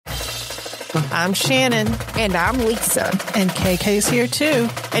I'm Shannon. And I'm Lisa. And KK's here too.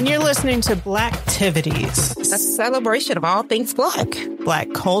 And you're listening to Blacktivities, a celebration of all things Black.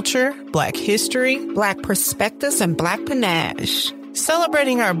 Black culture, Black history, Black perspectives, and Black panache.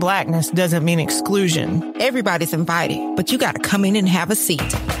 Celebrating our Blackness doesn't mean exclusion. Everybody's invited, but you got to come in and have a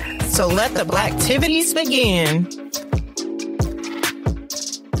seat. So let the Blacktivities begin.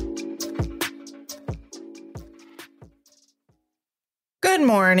 Good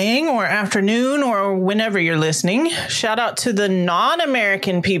morning or afternoon or whenever you're listening. Shout out to the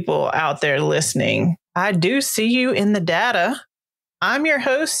non-American people out there listening. I do see you in the data. I'm your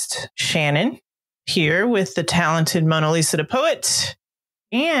host, Shannon, here with the talented Mona Lisa the Poet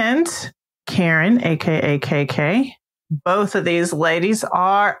and Karen, aka KK. Both of these ladies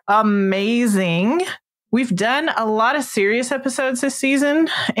are amazing. We've done a lot of serious episodes this season,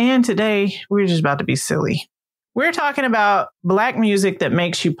 and today we're just about to be silly. We're talking about Black music that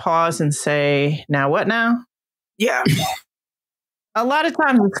makes you pause and say, now what now? Yeah. A lot of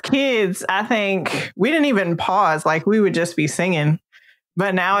times as kids, I think we didn't even pause. Like we would just be singing.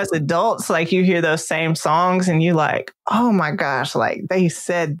 But now as adults, like you hear those same songs and you like, oh my gosh, like they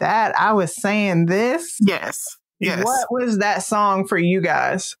said that. I was saying this. Yes. Yes. What was that song for you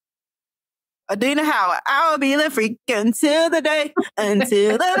guys? Adina Howard, I'll be the freak until the day,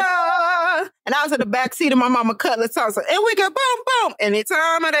 until the dawn. And I was in the back seat of my mama Cutlass song, and we go boom, boom, any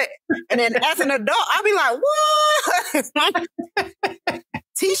time of day. And then as an adult, I'll be like, what?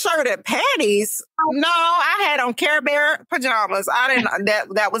 T-shirt and panties? No, I had on Care Bear pajamas. I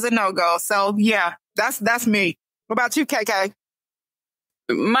didn't. That was a no-go. So yeah, that's me. What about you, KK?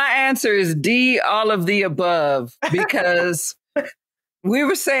 My answer is D, all of the above, because we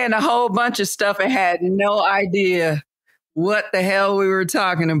were saying a whole bunch of stuff and had no idea what the hell we were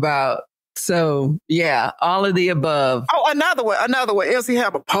talking about. So, yeah, all of the above. Oh, another one. Elsie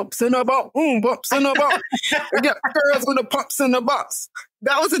have a pumps in a bump, bumps in a bump. We got girls with the pumps in the bumps.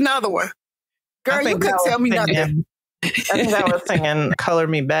 That was another one. Girl, you couldn't tell me nothing. I think I was singing Color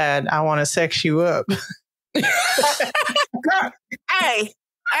Me Bad. I want to sex you up. Girl,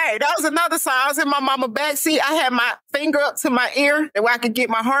 Hey, that was another song. I was in my mama backseat. I had my finger up to my ear that way I could get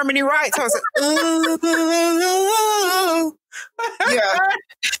my harmony right. So I was like, yeah.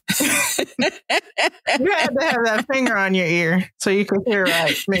 You had to have that finger on your ear so you could hear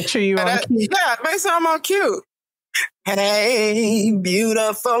right. Make sure you on cue. Yeah, make sure I'm on cue. Hey,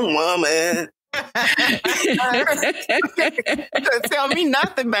 beautiful woman. Couldn't tell me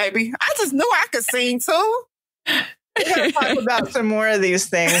nothing, baby. I just knew I could sing too. We're going to talk about some more of these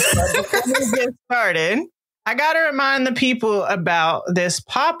things. But before we get started, I got to remind the people about this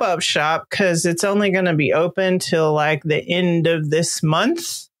pop-up shop because it's only going to be open till like the end of this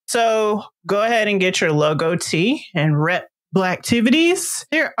month. So go ahead and get your logo tee and rep Blacktivities.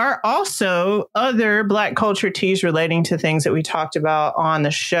 There are also other Black culture tees relating to things that we talked about on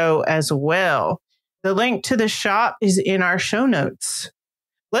the show as well. The link to the shop is in our show notes.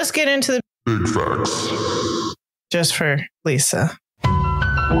 Let's get into the big facts. Just for Lisa.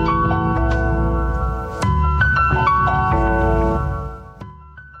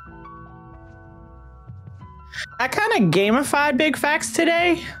 I kind of gamified big facts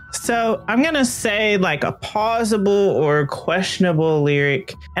today. So I'm going to say like a pausable or questionable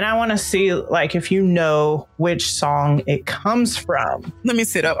lyric. And I want to see like if you know which song it comes from. Let me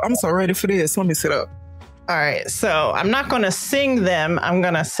sit up. I'm so ready for this. Let me sit up. All right. So I'm not going to sing them. I'm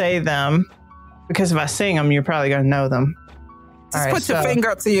going to say them. Because if I sing them, you're probably going to know them. Just put your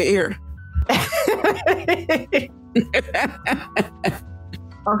finger up to your ear.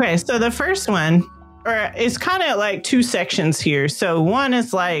 Okay, so the first one, or it's kind of like two sections here. So one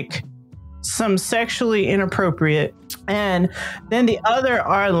is like some sexually inappropriate. And then the other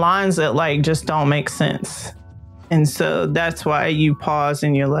are lines that like just don't make sense. And so that's why you pause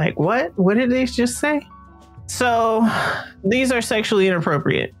and you're like, what? What did they just say? So these are sexually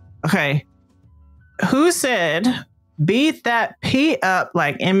inappropriate. Okay. Who said, beat that P up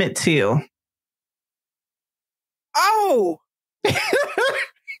like Emmett Till? Oh. I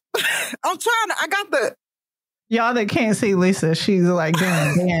got the... Y'all that can't see Lisa, she's like doing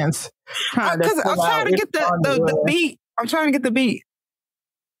a dance. I'm trying to get the beat. I'm trying to get the beat.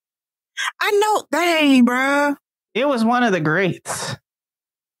 I know. Dang, bro. It was one of the greats.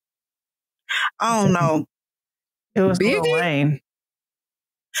 I don't know. It was Lil Wayne.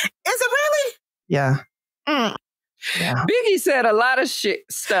 Is it really? Yeah. Mm. Yeah. Biggie said a lot of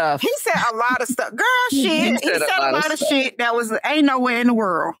stuff. He said a lot of stuff. Girl, shit. He said a lot of shit that was ain't nowhere in the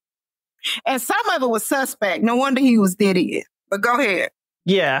world. And some of it was suspect. No wonder he was Diddy. But go ahead.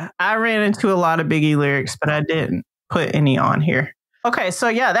 Yeah, I ran into a lot of Biggie lyrics, but I didn't put any on here. Okay, so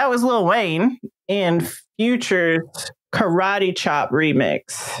yeah, that was Lil Wayne in Future's Karate Chop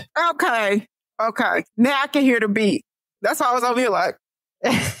remix. Okay. Now I can hear the beat. That's why I was over here like,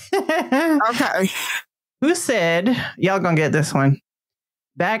 okay. Who said, y'all gonna get this one?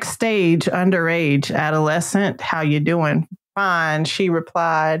 Backstage, underage, adolescent, how you doing? Fine, she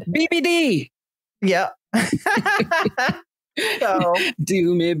replied. BBD. Yep. So,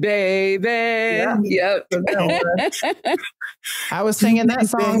 do me, baby. Yep. I was singing that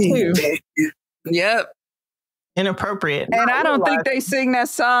song too. Yep. Inappropriate. And I don't think they sing that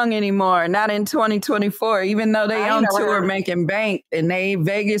song anymore. Not in 2024, even though they on tour making bank and they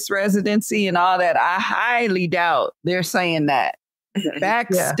Vegas residency and all that. I highly doubt they're saying that.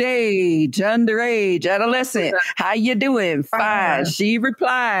 Backstage, underage, adolescent, how you doing? Fine. She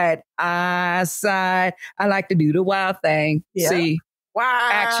replied, I sighed. I like to do the wild thing. Yeah. See, wow.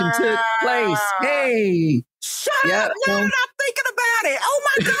 Action took place. Hey. Shut up. Now that I'm thinking about it. Oh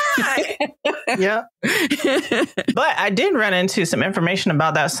my God. Yeah. But I did run into some information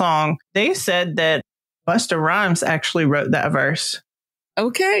about that song. They said that Busta Rhymes actually wrote that verse.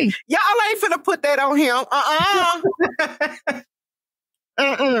 Okay. Y'all ain't finna put that on him.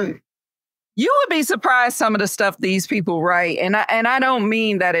 You would be surprised some of the stuff these people write. And I don't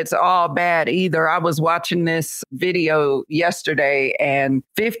mean that it's all bad either. I was watching this video yesterday and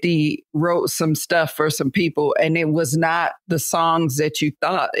 50 wrote some stuff for some people and it was not the songs that you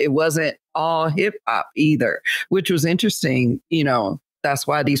thought. It wasn't all hip hop either, which was interesting. You know, that's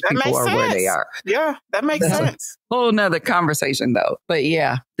why these people are where they are. Yeah, that makes sense. A whole nother conversation though. But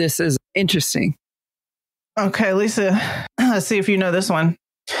yeah, this is interesting. Okay, Lisa, let's see if you know this one.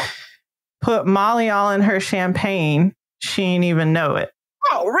 Put Molly all in her champagne. She ain't even know it.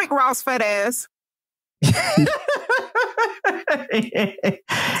 Oh, Rick Ross fat ass. Titties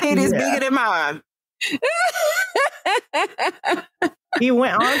bigger than mine. He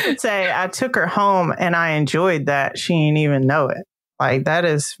went on to say, I took her home and I enjoyed that. She ain't even know it. Like, that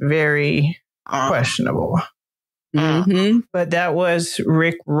is very questionable. Mm-hmm. But that was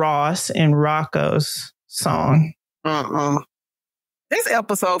Rick Ross and Rocco's song. This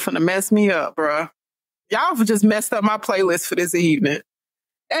episode finna mess me up, bro. Y'all just messed up my playlist for this evening.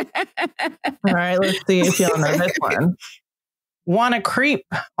 All right, let's see if y'all know this one. Wanna creep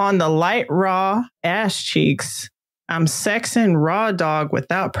on the light raw ass cheeks. I'm sexing raw dog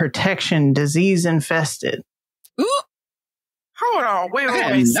without protection, disease infested. Ooh. Hold on, wait. I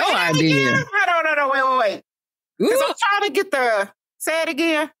have no idea. Wait. Because I'm trying to get say it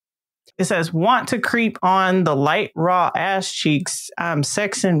again. It says, want to creep on the light raw ass cheeks. I'm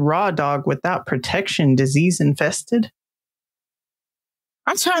sexing raw dog without protection, disease infested.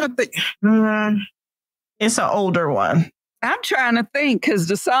 I'm trying to think. It's an older one. I'm trying to think because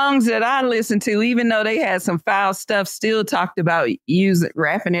the songs that I listened to, even though they had some foul stuff, still talked about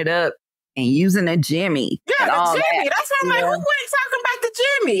wrapping it up and using a Jimmy. Yeah, the Jimmy. That's what I'm like, who ain't talking about the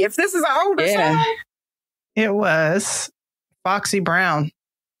Jimmy if this is an older song? It was Foxy Brown.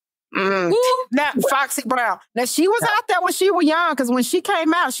 Now, Foxy Brown. Now, she was out there when she was young, because when she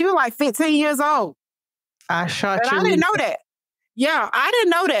came out, she was like 15 years old. I didn't know that. Yeah, I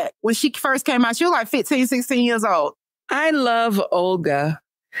didn't know that. When she first came out, she was like 15, 16 years old. I love Olga.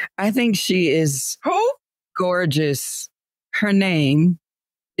 I think she is gorgeous. Her name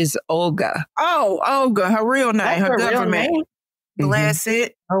is Olga. Oh, Olga, her real name, her government name? Bless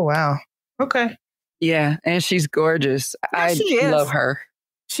it. Oh, wow. Okay. Yeah, and she's gorgeous. I love her.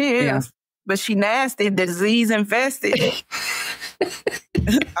 She is, but she nasty, disease infested.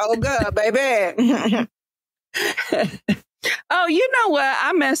 Oh, God, baby. Oh, you know what?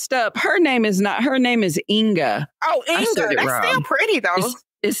 I messed up. Her name is Inga. Oh, Inga. That's still pretty, though.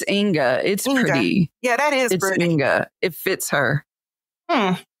 It's Inga. It's Inga. Pretty. Yeah, that is pretty. It's Inga. It fits her.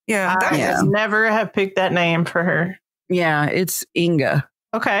 Yeah. I never have picked that name for her. Yeah, it's Inga.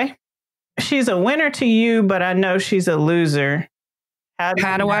 Okay. She's a winner to you, but I know she's a loser.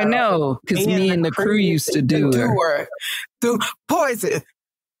 How do I know? Because me and the crew used to do her. Do Poison.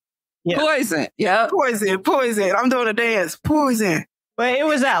 Yeah. Poison. Yeah. Poison. I'm doing a dance. Poison. But it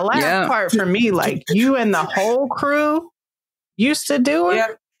was that last part for me. Like, you and the whole crew used to do it. Yeah.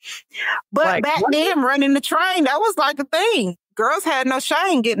 But like, back then, running the train, that was like a thing. Girls had no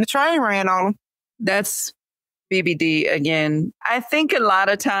shame getting the train ran on them. That's BBD again. I think a lot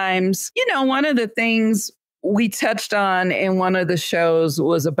of times, one of the things we touched on in one of the shows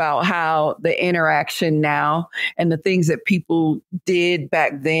was about how the interaction now and the things that people did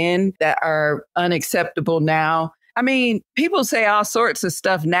back then that are unacceptable now. I mean, people say all sorts of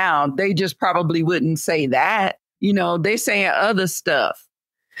stuff now. They just probably wouldn't say that. They saying other stuff.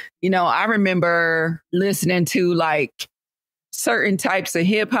 I remember listening to like certain types of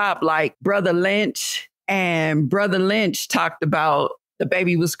hip hop, like Brother Lynch. And Brother Lynch talked about the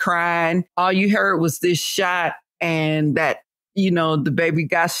baby was crying. All you heard was this shot, and that, the baby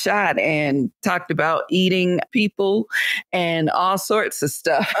got shot, and talked about eating people and all sorts of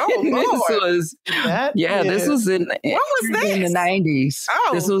stuff. Oh, Lord. This was in the 90s.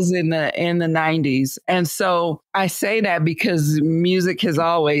 Oh. This was in the 90s. And so I say that because music has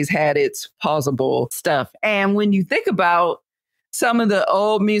always had its plausible stuff. And when you think about some of the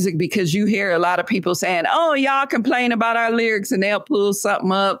old music, because you hear a lot of people saying, oh, y'all complain about our lyrics, and they'll pull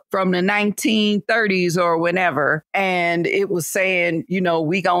something up from the 1930s or whenever. And it was saying,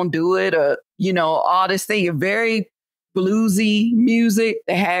 we gonna do it, or, all this thing, very bluesy music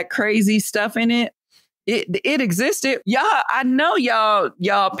that had crazy stuff in it. It existed. Y'all, I know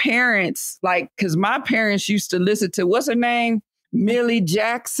y'all parents, like, because my parents used to listen to, what's her name? Millie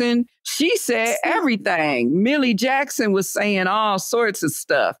Jackson. She said everything. Millie Jackson was saying all sorts of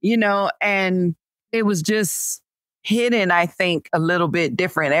stuff, and it was just hidden, I think, a little bit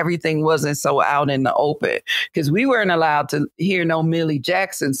different. Everything wasn't so out in the open because we weren't allowed to hear no Millie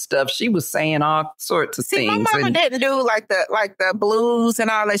Jackson stuff. She was saying all sorts of things. My mama didn't do like the blues and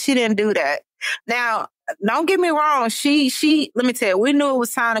all that. She didn't do that. Now, don't get me wrong. She let me tell you, we knew it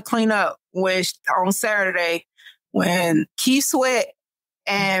was time to clean up on Saturday, when Keith Sweat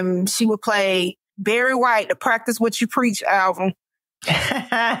and she would play Barry White, the Practice What You Preach album.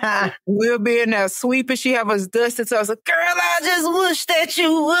 We'll be in there sweeping. She have us dusted. So I was like, girl, I just wish that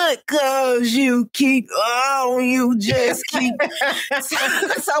you would, cause you just keep.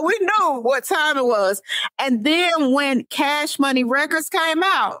 So we knew what time it was. And then when Cash Money Records came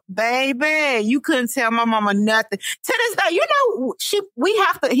out, baby, you couldn't tell my mama nothing. To this day,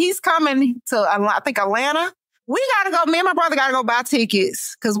 he's coming to, I think, Atlanta. We gotta go. Me and my brother gotta go buy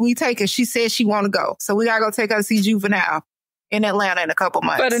tickets because she said she want to go. So we gotta go take her to see Juvenile in Atlanta in a couple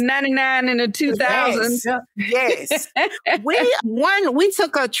months. For the 99 and the 2000s. Yes. We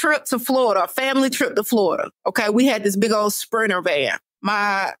took a trip to Florida, a family trip to Florida. Okay. We had this big old Sprinter van.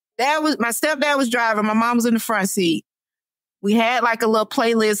 My stepdad was driving. My mom was in the front seat. We had like a little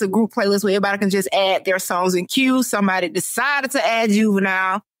playlist, a group playlist where everybody can just add their songs in queue. Somebody decided to add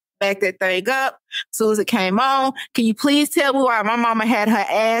Juvenile. Back that thing up. As soon as it came on, can you please tell me why my mama had her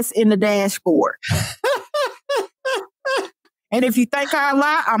ass in the dashboard? And if you think I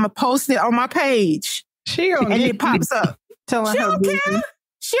lie, I'm going to post it on my page. And it pops up. She don't care.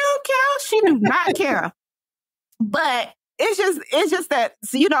 She don't care. She do not care. But it's just that,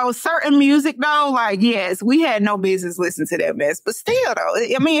 certain music though, like, yes, we had no business listening to that mess. But still though,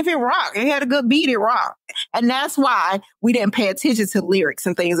 I mean, if it rocked, it had a good beat, it rocked. And that's why we didn't pay attention to lyrics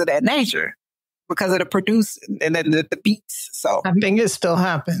and things of that nature, because of the producing and the beats. So I think it still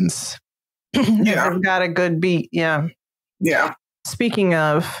happens. Yeah. They've got a good beat. Yeah. Yeah. Speaking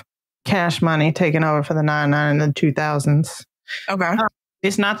of Cash Money taking over for the 99 and the 2000s. Okay.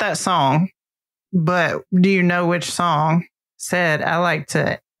 It's not that song, but do you know which song said, I like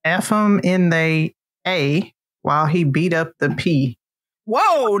to F him in the A while he beat up the P?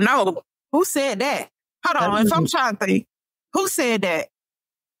 Whoa, no. Who said that? Hold on. If I'm trying to think, who said that?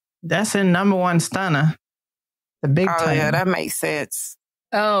 That's in Number One Stunner. The big time. Oh, yeah, that makes sense.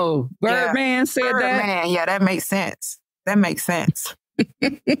 Oh, Birdman said that? Birdman, yeah, that makes sense. That makes sense.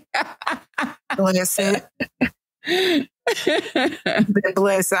 Bless it.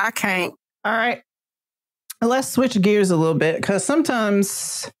 Bless it. I can't. All right. Let's switch gears a little bit, because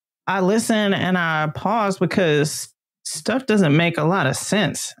sometimes I listen and I pause because stuff doesn't make a lot of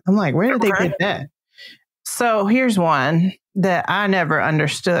sense. I'm like, where did they get that? So here's one that I never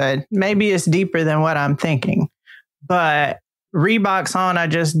understood. Maybe it's deeper than what I'm thinking, but Reebok's on, I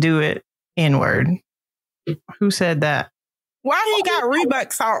just do it inward. Who said that? Why he got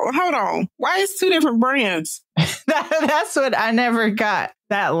Reebok's on? Hold on. Why is two different brands? That's what I never got,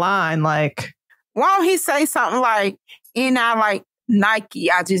 that line. Like, why don't he say something like, and I like Nike,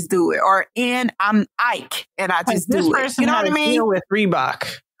 I just do it. Or I'm Ike and I just do it. You know what I mean? Deal with Reebok.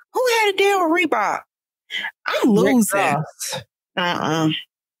 Who had a deal with Reebok? I'm losing.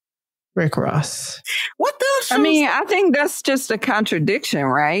 Rick Ross. What the? I mean, I think that's just a contradiction,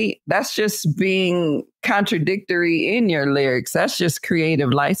 right? That's just being contradictory in your lyrics. That's just creative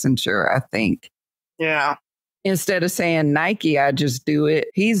licensure, I think. Yeah. Instead of saying Nike, I just do it.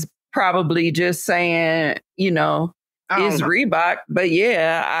 He's probably just saying, it's Reebok, but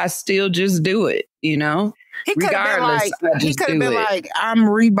yeah, I still just do it, He could have been like, I'm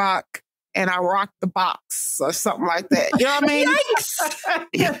Reebok and I rock the box or something like that. You know what I mean?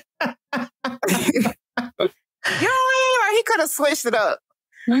 You know what I mean? Like, he could have switched it up.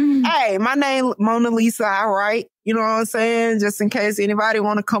 Hey, my name Mona Lisa. I write. You know what I'm saying? Just in case anybody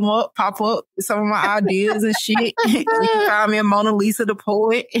want to come up, pop up with some of my ideas and shit. You can find me at Mona Lisa the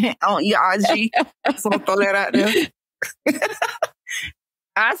Poet on your IG. So I'll throw that out there.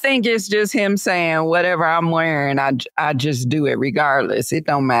 I think it's just him saying whatever I'm wearing, I just do it regardless. It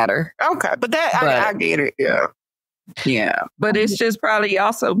don't matter. Okay, but I get it. Yeah. Yeah. But it's just probably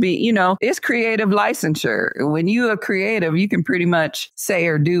also it's creative licensure. When you are creative, you can pretty much say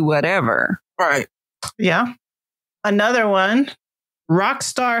or do whatever. Right. Yeah. Another one, rock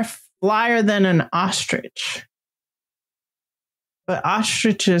star flyer than an ostrich. But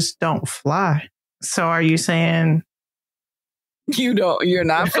ostriches don't fly. So are you saying you're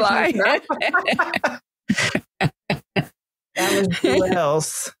not flying? That was who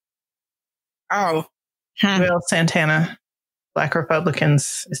else? Oh. Will Santana, Black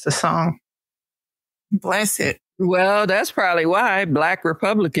Republicans is the song. Bless it. Well, that's probably why Black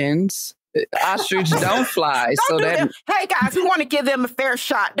Republicans, ostrich don't fly. Hey guys, we want to give them a fair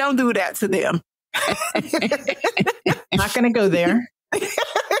shot. Don't do that to them. Not going to go there.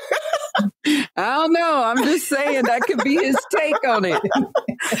 I don't know. I'm just saying that could be his take on it.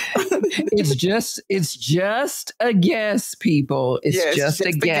 It's just a guess, people. It's just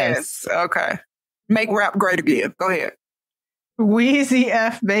a guess. Okay. Make rap great again. Go ahead. Wheezy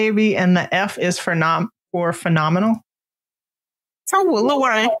F baby, and the F is for phenomenal. So Lil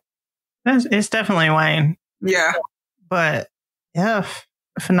Wayne. It's definitely Wayne. Yeah. But F,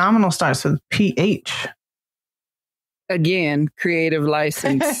 phenomenal starts with PH. Again, creative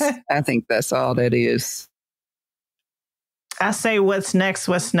license. I think that's all that is. I say what's next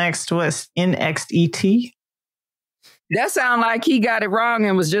was NXET. That sound like he got it wrong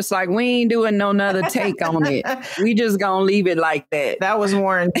and was just like, we ain't doing no another take on it. We just gonna leave it like that. That was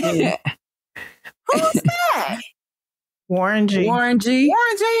Warren G. Who's that? Warren G. Warren G?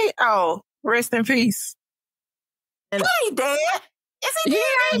 Oh, rest in peace. He ain't dead. Is he dead?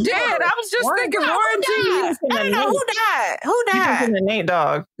 He ain't dead. I was just thinking Warren G. I don't know who died. Who died? Nate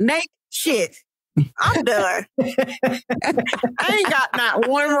Dogg. Nate. Shit. I'm done. I ain't got not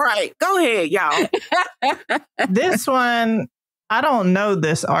one right. Go ahead, y'all. This one, I don't know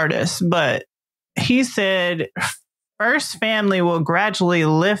this artist, but he said First Family will gradually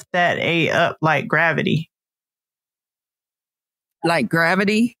lift that A up like gravity. Like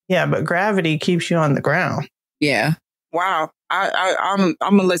gravity? Yeah, but gravity keeps you on the ground. Yeah. Wow. I'm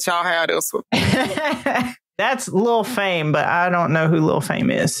gonna let y'all have this one. That's Lil Fame, but I don't know who Lil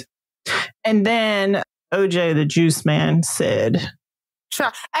Fame is. And then OJ the Juice Man said,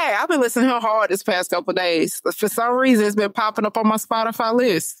 "Hey, I've been listening to him hard this past couple of days. For some reason, it's been popping up on my Spotify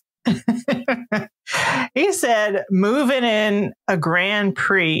list." He said, "Moving in a Grand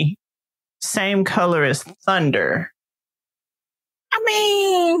Prix, same color as thunder." I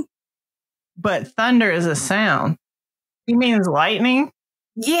mean, but thunder is a sound. He means lightning?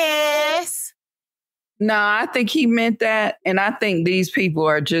 Yes. No, I think he meant that. And I think these people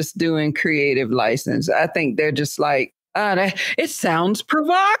are just doing creative license. I think they're just like, it sounds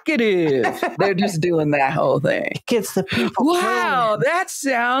provocative. They're just doing that whole thing. Gets the people. Wow, that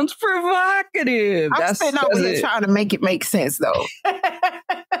sounds provocative. I'm sitting over here trying to make it make sense, though.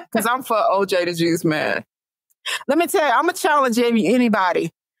 Because I'm for OJ the Juice Man. Let me tell you, I'm going to challenge anybody.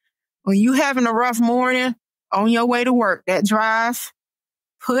 When you having a rough morning on your way to work, that drive,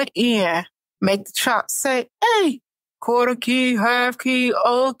 make the chop say, hey, quarter key, half key,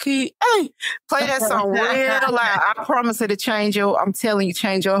 all key, hey, play that song real loud. I promise it'll change I'm telling you,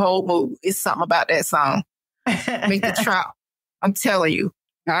 change your whole mood. It's something about that song. Make the chop. I'm telling you.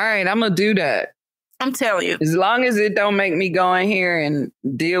 All right, I'm going to do that. I'm telling you. As long as it don't make me go in here and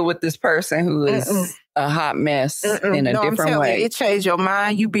deal with this person who is a hot mess in a different way. You, it changed your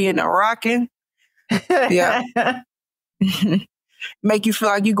mind. You be in the rocking. Yeah. Make you feel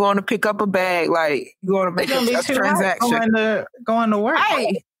like you're going to pick up a bag, like you're going to make a transaction. Going to work.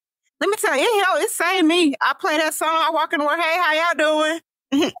 Hey, let me tell you, it's saying me. I play that song, I walk in the work, hey, how y'all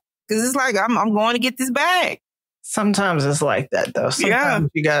doing? Because it's like, I'm going to get this bag. Sometimes it's like that, though. Sometimes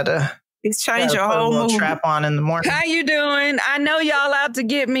you got to... It's changed your whole mood. Trap on in the morning. How you doing? I know y'all out to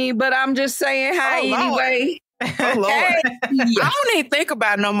get me, but I'm just saying hi anyway. Oh, Lord. Hey, I don't even think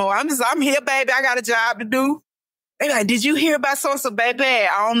about it no more. I'm here, baby. I got a job to do. They like, did you hear about so-and-so, baby?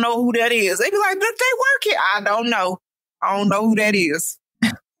 I don't know who that is. They be like, but they work here. I don't know. I don't know who that is.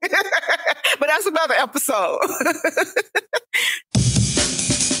 But that's another episode.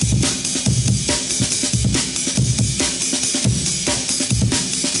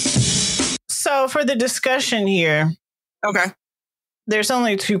 So for the discussion here, okay, there's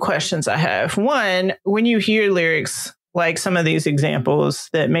only two questions I have. One, when you hear lyrics like some of these examples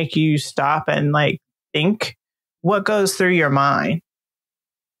that make you stop and like think? What goes through your mind?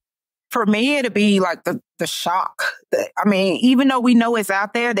 For me, it'd be like the shock. I mean, even though we know it's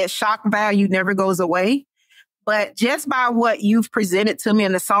out there, that shock value never goes away. But just by what you've presented to me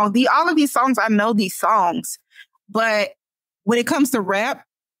in the song, all of these songs, I know these songs. But when it comes to rap,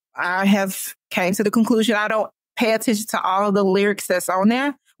 I have came to the conclusion I don't pay attention to all of the lyrics that's on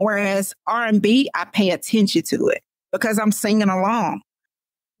there. Whereas R&B, I pay attention to it because I'm singing along.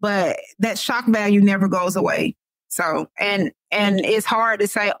 But that shock value never goes away. So, and it's hard to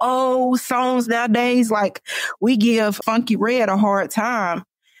say, oh, songs nowadays, like we give Funky Red a hard time.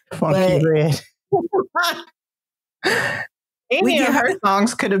 Funky Red. Any of her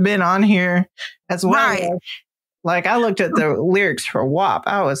songs could have been on here as well. Right. Like I looked at the lyrics for WAP.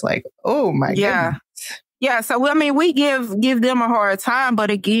 I was like, oh my goodness. Yeah. So, I mean, we give them a hard time.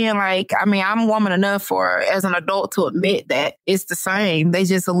 But again, like, I mean, I'm woman enough as an adult to admit that it's the same. They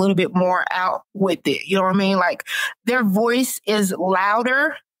just a little bit more out with it. You know what I mean? Like their voice is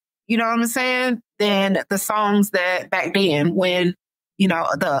louder, you know what I'm saying, than the songs that back then when, you know,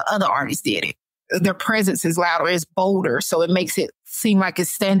 the other artists did it. Their presence is louder, it's bolder. So it makes it seem like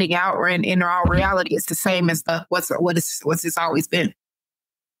it's standing out. And in all reality, it's the same as what's it's always been.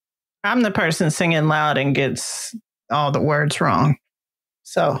 I'm the person singing loud and gets all the words wrong.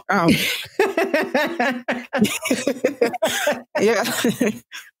 So, yeah.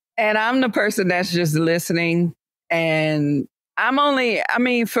 And I'm the person that's just listening. And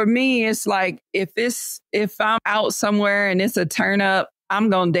for me, it's like if I'm out somewhere and it's a turn up, I'm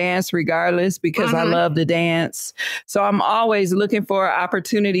going to dance regardless because I love to dance. So I'm always looking for an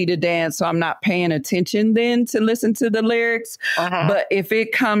opportunity to dance. So I'm not paying attention then to listen to the lyrics. But if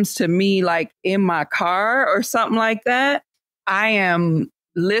it comes to me like in my car or something like that, I am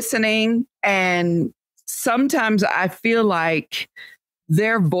listening. And sometimes I feel like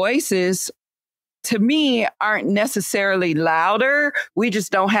their voices to me aren't necessarily louder. We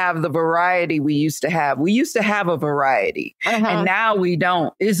just don't have the variety we used to have. We used to have a variety and now we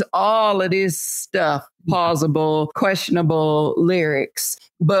don't. It's all of this stuff, plausible, questionable lyrics.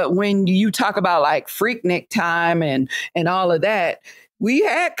 But when you talk about like Freaknik Time and all of that, we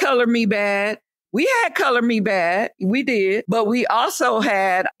had Color Me Bad. We had Color Me Bad. We did. But we also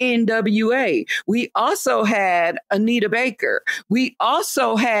had NWA. We also had Anita Baker. We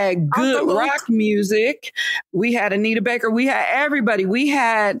also had good rock music. We had Anita Baker. We had everybody. We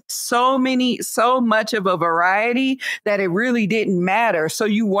had so much of a variety that it really didn't matter. So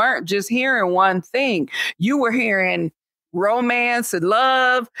you weren't just hearing one thing. You were hearing romance and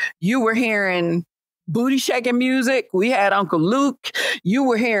love. You were hearing booty shaking music. We had Uncle Luke. You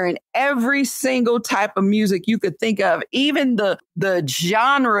were hearing every single type of music you could think of. Even the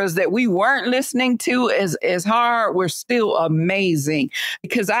genres that we weren't listening to as hard were still amazing.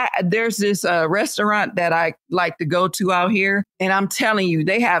 Because there's this restaurant that I like to go to out here. And I'm telling you,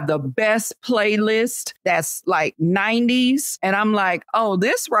 they have the best playlist that's like 90s. And I'm like, oh,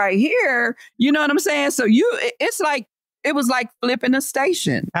 this right here, you know what I'm saying? So it was like flipping a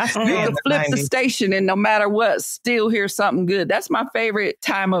station. You could flip the station and no matter what, still hear something good. That's my favorite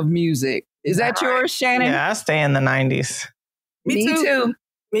time of music. Is that yours, Shannon? Yeah, I stay in the 90s. Me too.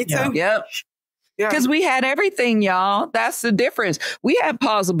 Yep. Because we had everything, y'all. That's the difference. We had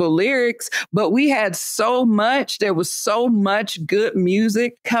plausible lyrics, but we had so much. There was so much good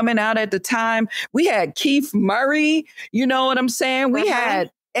music coming out at the time. We had Keith Murray. You know what I'm saying? We had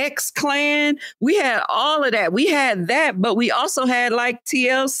X-Clan. We had all of that. We had that, but we also had like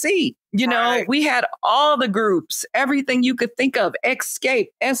TLC. You know, we had all the groups, everything you could think of, Escape,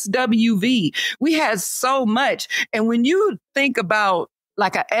 SWV. We had so much. And when you think about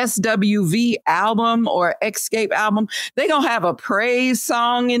like a SWV album or Escape album, they're going to have a praise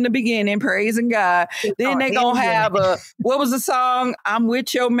song in the beginning, praising God. Then they're going to have what was the song? I'm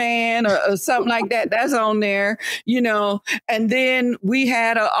With Your Man or something like that. That's on there, you know. And then we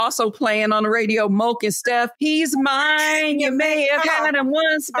had also playing on the radio, Moke and Steph. He's mine. You may have had him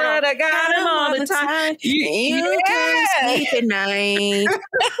once, but I got him all the time. You can sleep at night.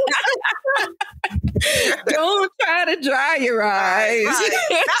 Don't try to dry your eyes. Girl,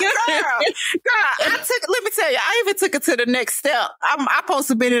 let me tell you, I even took it to the next step. I supposed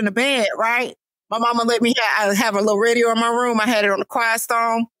to been in the bed, right? My mama let me have a little radio in my room. I had it on the Quiet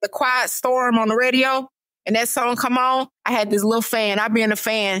Storm on the radio. And that song come on, I had this little fan. I be in the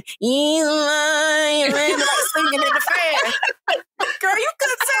fan. Singing in the fan. Girl, you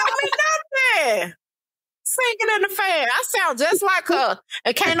couldn't tell me nothing. Singing in the fan. I sound just like her.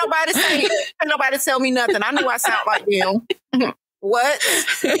 And can't nobody tell me nothing. I knew I sound like them. What?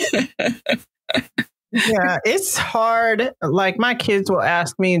 Yeah, it's hard. Like my kids will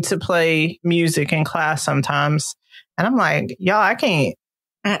ask me to play music in class sometimes. And I'm like, y'all, I can't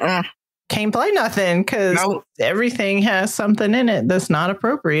play nothing because Nope. everything has something in it that's not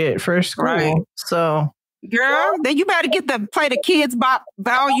appropriate for school. Right. So, Girl, then you better get to play the Kids Bop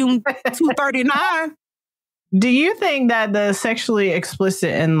Volume 239. do you think that the sexually explicit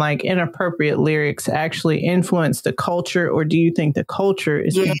and like inappropriate lyrics actually influence the culture, or do you think the culture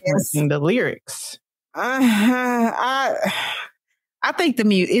is influencing the lyrics? I think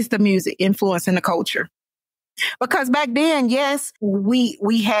it's the music influencing the culture. Because back then, yes, we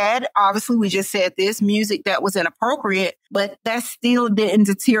had, obviously, we just said this, music that was inappropriate, but that still didn't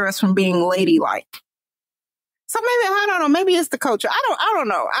deter us from being ladylike. So maybe, I don't know, maybe it's the culture. I don't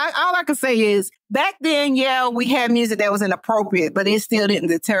know. All I can say is back then, yeah, we had music that was inappropriate, but it still didn't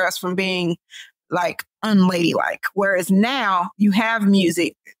deter us from being like unladylike. Whereas now you have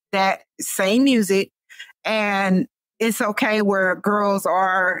music, that same music, and it's okay where girls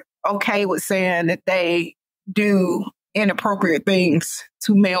are okay with saying that they do inappropriate things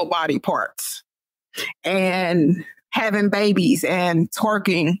to male body parts and having babies and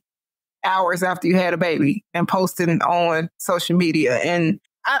twerking hours after you had a baby and posting on social media. And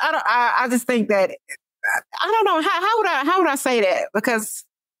I just think that I don't know how would I say that, because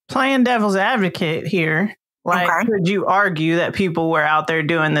playing devil's advocate here, like, could you argue that people were out there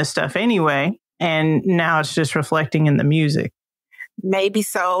doing this stuff anyway, and now it's just reflecting in the music? Maybe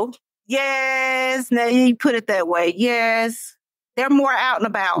so. Yes, now you put it that way. Yes, they're more out and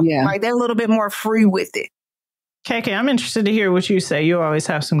about. Yeah. Like they're a little bit more free with it. KK, I'm interested to hear what you say. You always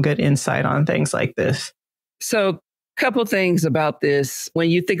have some good insight on things like this. So, couple things about this. When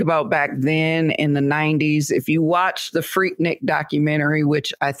you think about back then in the 90s, if you watch the Freaknik documentary,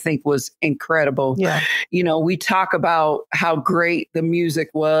 which I think was incredible, you know, we talk about how great the music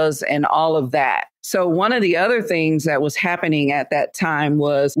was and all of that. So one of the other things that was happening at that time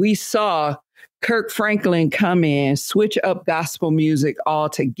was we saw Kirk Franklin come in, switch up gospel music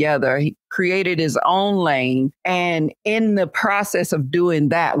altogether. He created his own lane. And in the process of doing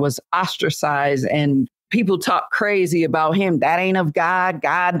that was ostracized, and people talk crazy about him. That ain't of God.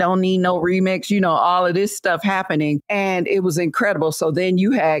 God don't need no remix. You know, all of this stuff happening. And it was incredible. So then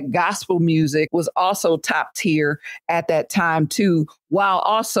you had gospel music was also top tier at that time too. While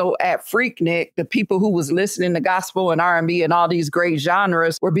also at Freaknik, the people who was listening to gospel and R&B and all these great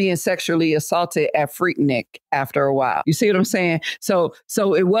genres were being sexually assaulted at Freaknik after a while. You see what I'm saying? So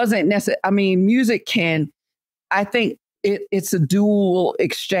it wasn't necessary. I mean, music can, I think, it's a dual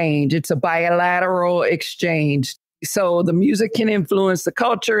exchange. It's a bilateral exchange. So the music can influence the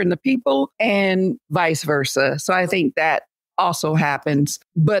culture and the people and vice versa. So I think that also happens.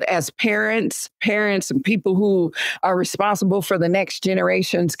 But as parents and people who are responsible for the next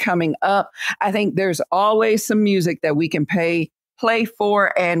generations coming up, I think there's always some music that we can play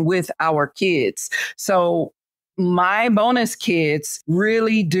for and with our kids. So my bonus kids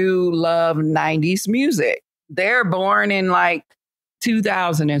really do love 90s music. They're born in like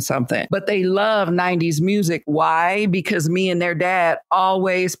 2000 and something, but they love 90s music. Why? Because me and their dad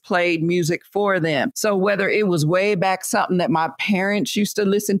always played music for them. So whether it was way back something that my parents used to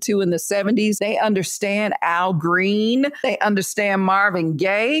listen to in the 70s, they understand Al Green. They understand Marvin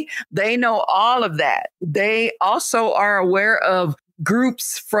Gaye. They know all of that. They also are aware of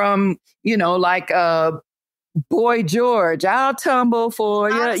groups from, you know, like, Boy George, I'll tumble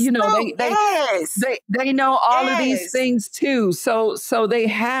for you. You know, they know all of these things too. So they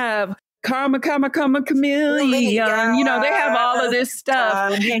have Karma Chameleon. You know, they have all of this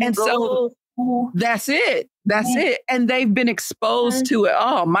stuff, and so that's it. That's it. And they've been exposed to it.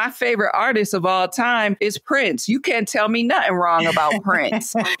 Oh, my favorite artist of all time is Prince. You can't tell me nothing wrong about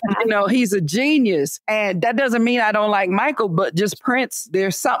Prince. You know, he's a genius. And that doesn't mean I don't like Michael, but just Prince,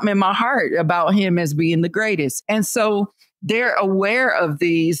 there's something in my heart about him as being the greatest. And so they're aware of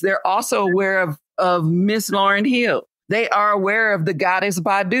these. They're also aware of Miss Lauryn Hill. They are aware of the goddess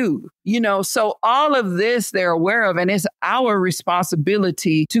Badu, you know, so all of this they're aware of, and it's our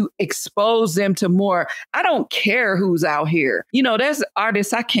responsibility to expose them to more. I don't care who's out here. You know, there's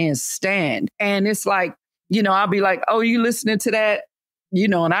artists I can't stand. And it's like, you know, I'll be like, oh, you listening to that? You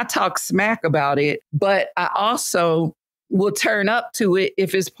know, and I talk smack about it, but I also will turn up to it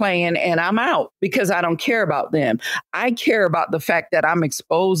if it's playing and I'm out because I don't care about them. I care about the fact that I'm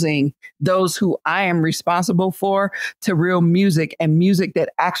exposing those who I am responsible for to real music, and music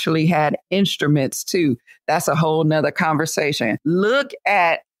that actually had instruments too. That's a whole nother conversation. Look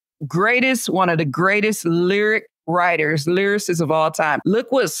at one of the greatest lyricists of all time.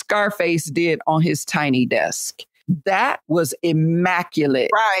 Look what Scarface did on his tiny desk. that was immaculate.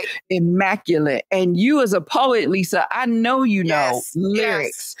 Right. Immaculate. And you as a poet, Lisa, I know you know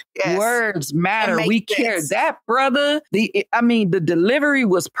lyrics, words matter. We care. That brother, the delivery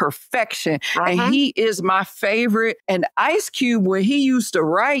was perfection. And he is my favorite. And Ice Cube, when he used to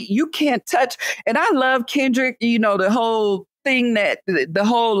write, you can't touch. And I love Kendrick, you know, the whole thing that the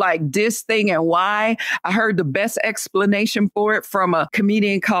whole like diss thing and why. I heard the best explanation for it from a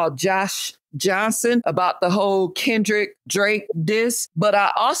comedian called Josh Johnson about the whole Kendrick Drake diss. But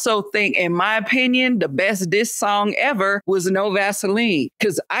I also think, in my opinion, the best diss song ever was No Vaseline,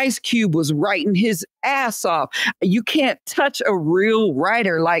 because Ice Cube was writing his ass off. You can't touch a real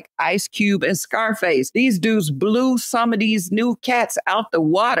writer like Ice Cube and Scarface. These dudes blew some of these new cats out the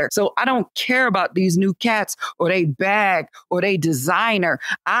water. So I don't care about these new cats or they bag or they designer.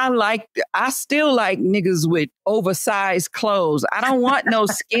 I still like niggas with oversized clothes. I don't want no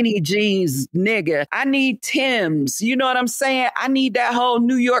skinny jeans, nigga. I need Timbs. You know what I'm saying? I need that whole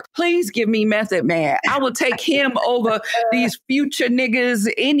New York. Please give me Method Man. I will take him over these future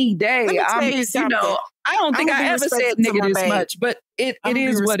niggas any day. I don't think I ever said nigga this much, but it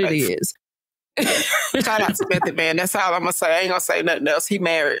is what it is. Shout out to Method Man. That's all I'm gonna say. I ain't gonna say nothing else. He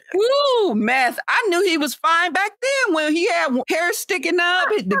married. Ooh, Meth. I knew he was fine back then when he had hair sticking up,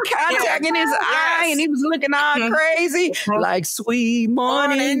 the contact in his eye, and he was looking all crazy, like sweet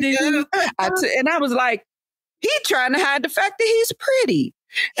morning dew. And I was like, he trying to hide the fact that he's pretty.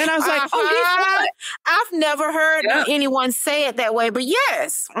 And I was like, oh, he's fine. I've never heard anyone say it that way, but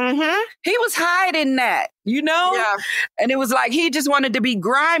yes. He was hiding that, you know? Yeah. And it was like, he just wanted to be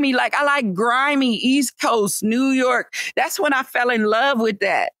grimy. Like, I like grimy East Coast, New York. That's when I fell in love with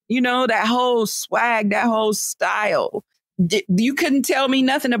that. You know, that whole swag, that whole style. You couldn't tell me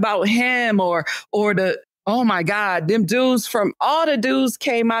nothing about him or the, oh my God, them dudes from, all the dudes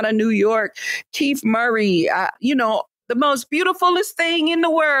came out of New York. Keith Murray, you know, the most beautifulest thing in the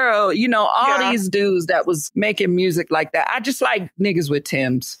world. You know, all these dudes that was making music like that. I just like niggas with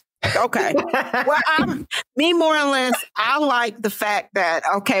Timbs. Okay. Well, me more or less, I like the fact that,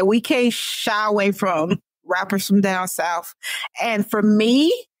 okay, we can't shy away from rappers from down south. And for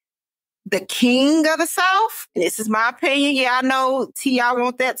me, the king of the South, this is my opinion. Yeah, I know T.I.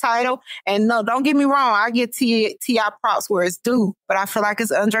 want that title. And no, don't get me wrong. I give T.I. props where it's due. But I feel like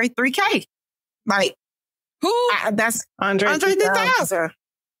it's Andre 3K. Like, who? That's Andre 3000.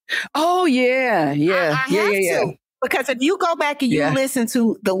 Oh, yeah. I have to. Because if you go back and you listen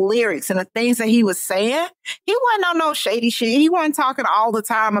to the lyrics and the things that he was saying, he wasn't on no shady shit. He wasn't talking all the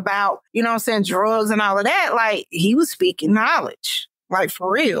time about, you know what I'm saying, drugs and all of that. Like, he was speaking knowledge. Like,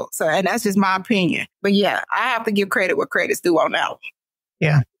 for real. So, and that's just my opinion. But yeah, I have to give credit where credit's due on that one.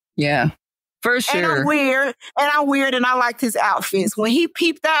 Yeah. Yeah. For sure. And I'm weird and I liked his outfits. When he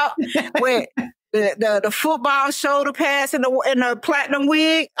peeped out with the football shoulder pads and the platinum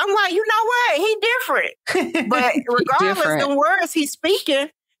wig, I'm like, you know what? He different. But regardless of the words he's speaking,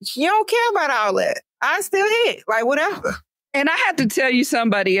 you don't care about all that. I still hit. Like, whatever. And I had to tell you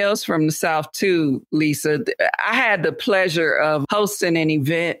somebody else from the South too, Lisa. I had the pleasure of hosting an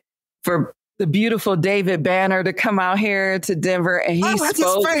event for the beautiful David Banner to come out here to Denver, and he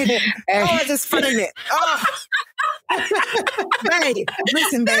spoke. I just funny it. Oh. Babe,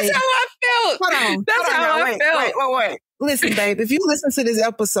 listen, babe. That's how I felt. Hold on. That's how I felt. Wait. Listen, babe, if you listen to this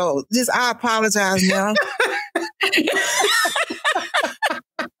episode, I apologize now.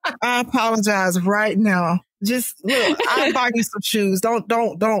 I apologize right now. Just look, I'll buy you some shoes. Don't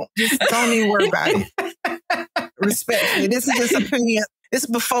even worry about it. Respect me. This is just opinion. This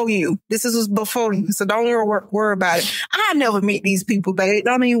is before you. This is before you. So don't even worry about it. I never meet these people, babe.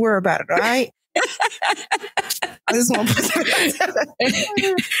 Don't even worry about it, all right? I just want to put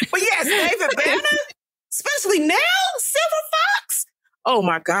But yes, David Banner, especially now, Silver Fox. Oh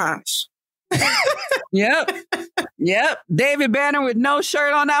my gosh. Yep. David Banner with no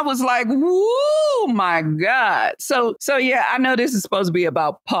shirt on. I was like, woo, my God. So yeah, I know this is supposed to be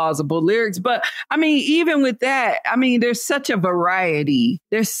about pausable lyrics, but I mean, even with that, I mean, there's such a variety.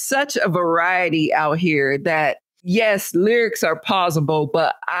 There's such a variety out here that, yes, lyrics are pausable,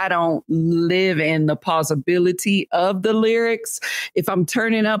 but I don't live in the pausability of the lyrics. If I'm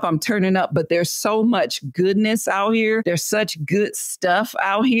turning up, I'm turning up. But there's so much goodness out here. There's such good stuff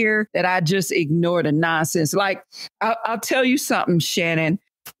out here that I just ignore the nonsense. Like, I'll tell you something, Shannon.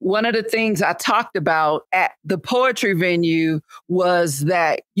 one of the things I talked about at the poetry venue was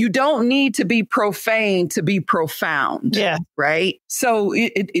that you don't need to be profane to be profound. Yeah. Right. So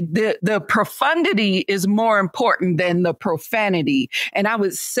the profundity is more important than the profanity. And I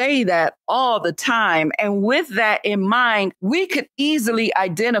would say that all the time. And with that in mind, we could easily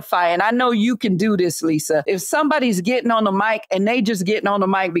identify, and I know you can do this, Lisa, if somebody's getting on the mic and they just getting on the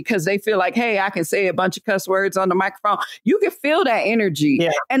mic because they feel like, hey, I can say a bunch of cuss words on the microphone, you can feel that energy.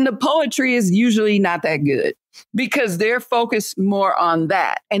 Yeah. And the poetry is usually not that good because they're focused more on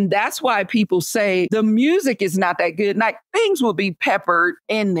that. And that's why people say the music is not that good. Like things will be peppered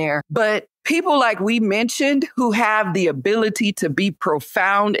in there, but people like we mentioned who have the ability to be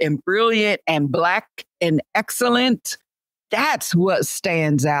profound and brilliant and Black and excellent, that's what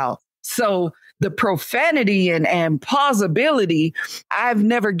stands out. So the profanity and plausibility, I've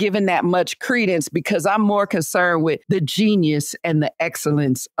never given that much credence because I'm more concerned with the genius and the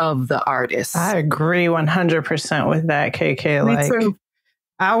excellence of the artist. I agree 100% with that, KK. Me Like, too.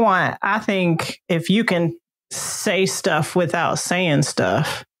 I think if you can say stuff without saying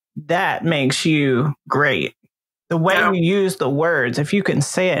stuff, that makes you great. The way you use the words, if you can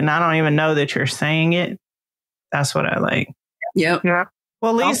say it and I don't even know that you're saying it, that's what I like. Yep. Yeah.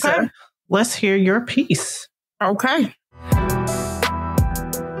 Well, Lisa, Okay. let's hear your piece. Okay.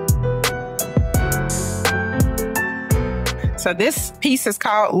 So this piece is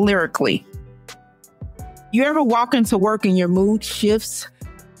called Lyrically. You ever walk into work and your mood shifts?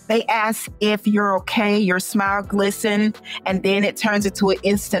 They ask if you're okay, your smile glisten, and then it turns into an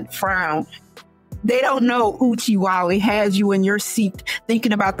instant frown. They don't know Uchi Wally has you in your seat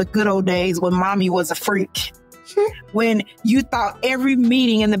thinking about the good old days when mommy was a freak. When you thought every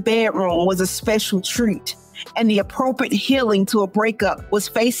meeting in the bedroom was a special treat and the appropriate healing to a breakup was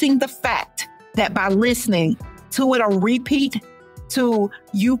facing the fact that by listening to it on repeat, to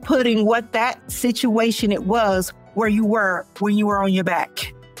you putting what that situation it was where you were when you were on your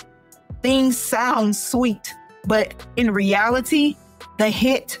back. Things sound sweet, but in reality, the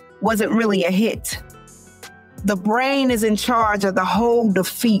hit wasn't really a hit. The brain is in charge of the whole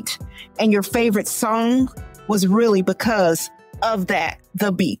defeat, and your favorite song was really because of that,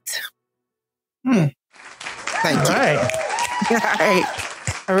 the beat. Thank All you. right. All right.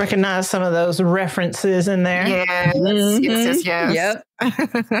 I recognize some of those references in there. Yes, yes, yes.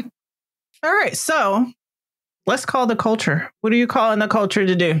 Yep. All right. So let's call the culture. What are you calling the culture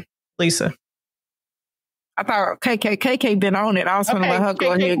to do, Lisa? I thought KK been on it. I was going to Okay, let her go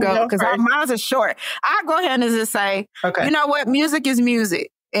KK ahead and can go go because first. mine is short. I'll go ahead and just say, Okay. you know what? Music is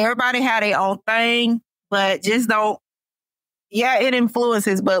music. Everybody had their own thing, but just don't. Yeah, it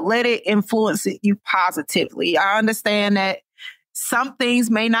influences, but let it influence you positively. I understand that some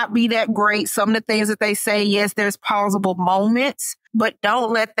things may not be that great. Some of the things that they say, yes, there's pausable moments, but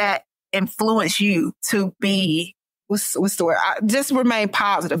don't let that influence you to be, what's the word? Just remain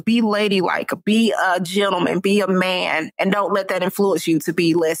positive. Be ladylike. Be a gentleman. Be a man. And don't let that influence you to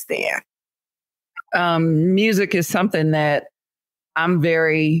be less than. Music is something that I'm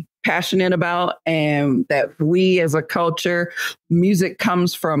very passionate about, and that we as a culture, music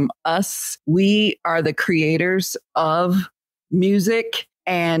comes from us. We are the creators of music,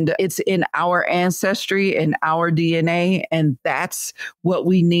 and it's in our ancestry and our DNA, and that's what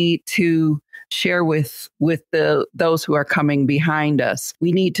we need to share with those who are coming behind us.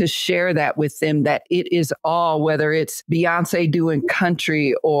 We need to share that with them, that it is all, whether it's Beyonce doing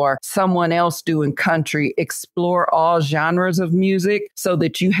country or someone else doing country, explore all genres of music so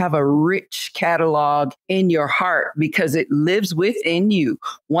that you have a rich catalog in your heart, because it lives within you.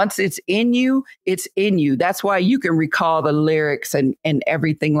 Once it's in you, it's in you. That's why you can recall the lyrics and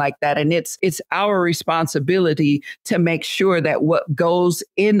everything like that. And it's our responsibility to make sure that what goes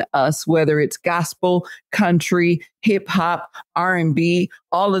in us, whether it's gospel, country, hip hop, R&B,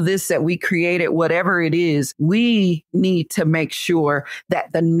 all of this that we created, whatever it is, we need to make sure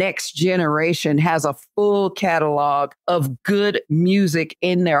that the next generation has a full catalog of good music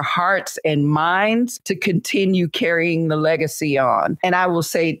in their hearts and minds to continue carrying the legacy on. And I will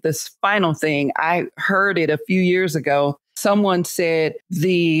say this final thing. I heard it a few years ago. Someone said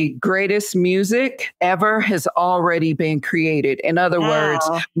the greatest music ever has already been created. In other words,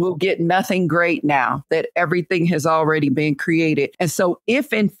 we'll get nothing great now, that everything has already been created. And so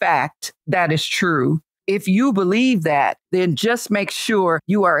if in fact that is true, if you believe that, then just make sure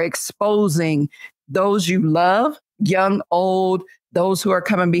you are exposing those you love, young, old, those who are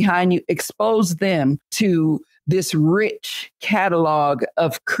coming behind you, expose them to this rich catalog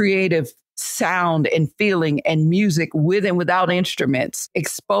of creative sound and feeling and music with and without instruments,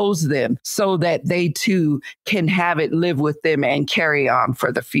 expose them so that they too can have it live with them and carry on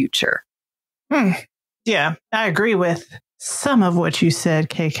for the future. Yeah, I agree with some of what you said,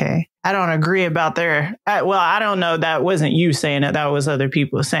 KK. I don't agree about I don't know. That wasn't you saying it. That was other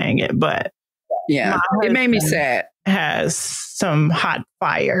people saying it. But yeah, it made me sad. Has some hot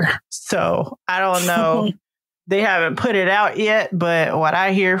fire. So I don't know. They haven't put it out yet, but what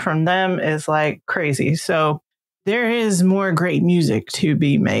I hear from them is like crazy. So there is more great music to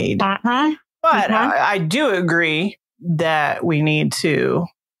be made. But I do agree that we need to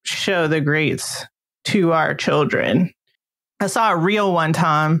show the greats to our children. I saw a reel one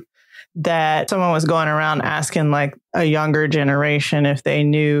time that someone was going around asking like a younger generation if they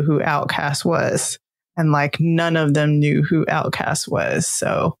knew who Outkast was. And like none of them knew who Outkast was.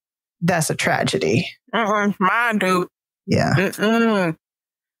 So that's a tragedy. Mine, dude. Yeah.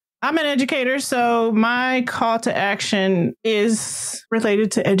 I'm an educator, so my call to action is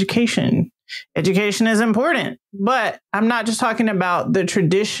related to education. Education is important, but I'm not just talking about the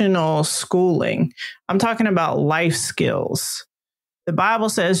traditional schooling. I'm talking about life skills. The Bible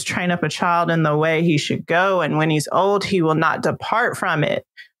says, train up a child in the way he should go, and when he's old, he will not depart from it.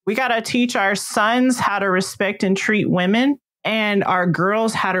 We got to teach our sons how to respect and treat women, and our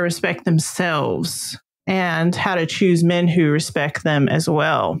girls how to respect themselves and how to choose men who respect them as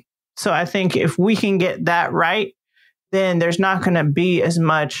well. So I think if we can get that right, then there's not going to be as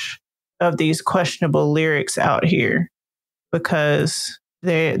much of these questionable lyrics out here because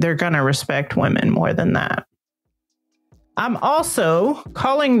they're going to respect women more than that. I'm also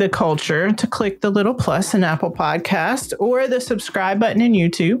calling the culture to click the little plus in Apple Podcast or the subscribe button in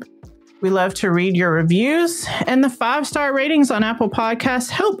YouTube. We love to read your reviews, and the 5-star ratings on Apple Podcasts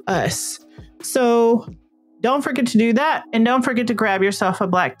help us. So don't forget to do that. And don't forget to grab yourself a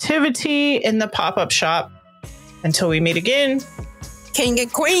Blacktivity in the pop-up shop. Until we meet again. King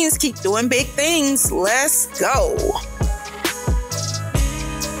and queens, keep doing big things. Let's go.